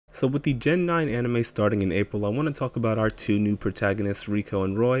So with the Gen 9 anime starting in April, I want to talk about our two new protagonists, Riko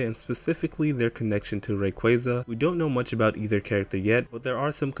and Roy, and specifically their connection to Rayquaza. We don't know much about either character yet, but there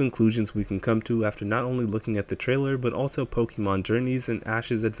are some conclusions we can come to after not only looking at the trailer, but also Pokemon journeys and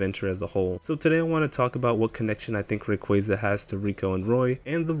Ash's adventure as a whole. So today I want to talk about what connection I think Rayquaza has to Riko and Roy,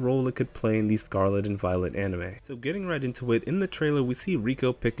 and the role it could play in the Scarlet and Violet anime. So getting right into it, in the trailer we see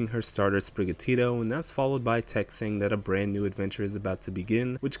Riko picking her starter Sprigatito, and that's followed by text saying that a brand new adventure is about to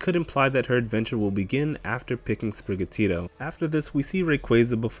begin, which could imply that her adventure will begin after picking Sprigatito. After this, we see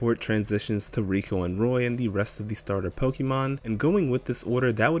Rayquaza before it transitions to Riko and Roy and the rest of the starter Pokemon, and going with this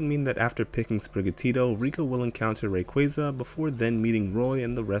order, that would mean that after picking Sprigatito, Riko will encounter Rayquaza before then meeting Roy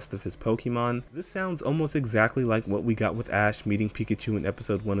and the rest of his Pokemon. This sounds almost exactly like what we got with Ash meeting Pikachu in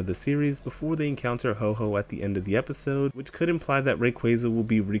episode 1 of the series before they encounter Ho-Oh at the end of the episode, which could imply that Rayquaza will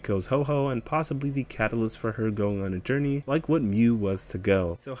be Riko's Ho-Oh and possibly the catalyst for her going on a journey like what Mew was to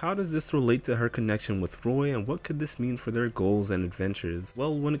Go. So how does this relate to her connection with Roy, and what could this mean for their goals and adventures?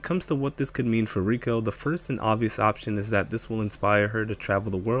 Well, when it comes to what this could mean for Riko, the first and obvious option is that this will inspire her to travel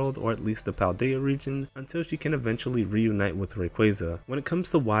the world, or at least the Paldea region, until she can eventually reunite with Rayquaza. When it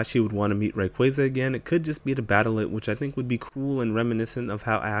comes to why she would want to meet Rayquaza again, it could just be to battle it, which I think would be cool and reminiscent of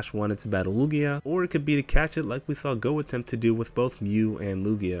how Ash wanted to battle Lugia, or it could be to catch it like we saw Go attempt to do with both Mew and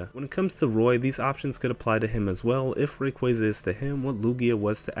Lugia. When it comes to Roy, these options could apply to him as well, if Rayquaza is to him what Lugia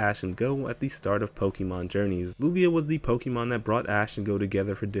was to Ash and Go at the start of Pokemon journeys. Lugia was the Pokemon that brought Ash and Go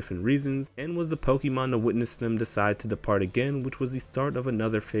together for different reasons, and was the Pokemon to witness them decide to depart again, which was the start of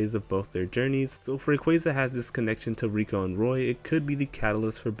another phase of both their journeys. So if Rayquaza has this connection to Riko and Roy, it could be the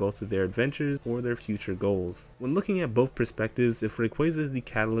catalyst for both of their adventures or their future goals. When looking at both perspectives, if Rayquaza is the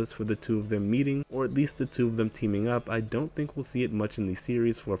catalyst for the two of them meeting, or at least the two of them teaming up, I don't think we'll see it much in the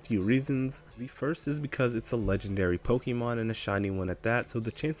series for a few reasons. The first is because it's a legendary Pokemon and a shiny one at that, so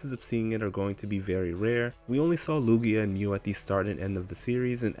the chances of seeing it are going to be very rare. We only saw Lugia and Mew at the start and end of the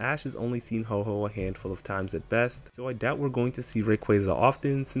series, and Ash has only seen Ho-Oh a handful of times at best, so I doubt we're going to see Rayquaza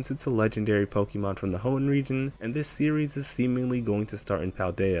often since it's a legendary Pokemon from the Hoenn region, and this series is seemingly going to start in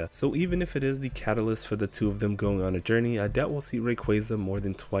Paldea. So even if it is the catalyst for the two of them going on a journey, I doubt we'll see Rayquaza more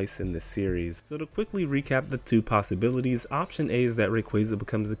than twice in this series. So to quickly recap the two possibilities, option A is that Rayquaza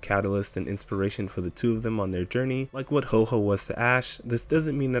becomes the catalyst and inspiration for the two of them on their journey, like what Ho-Oh was to Ash. This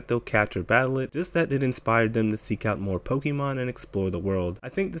doesn't mean that they'll catch or battle it, just that it inspired them to seek out more Pokemon and explore the world. I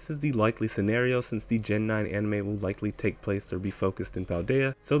think this is the likely scenario since the Gen 9 anime will likely take place or be focused in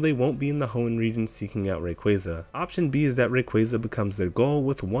Paldea, so they won't be in the Hoenn region seeking out Rayquaza. Option B is that Rayquaza becomes their goal,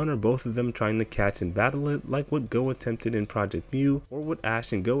 with one or both of them trying to catch and battle it, like what Go attempted in Project Mew, or what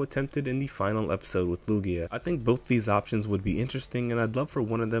Ash and Go attempted in the final episode with Lugia. I think both these options would be interesting, and I'd love for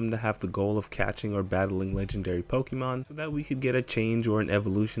one of them to have the goal of catching or battling legendary Pokemon, so that we could get a change or an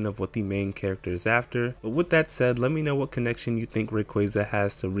evolution of what the main character is after. But with that said, let me know what connection you think Rayquaza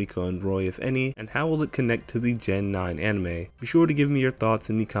has to Riko and Roy, if any, and how will it connect to the Gen 9 anime. Be sure to give me your thoughts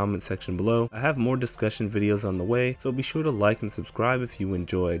in the comment section below. I have more discussion videos on the way, so be sure to like and subscribe if you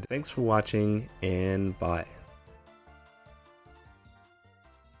enjoyed. Thanks for watching, and bye.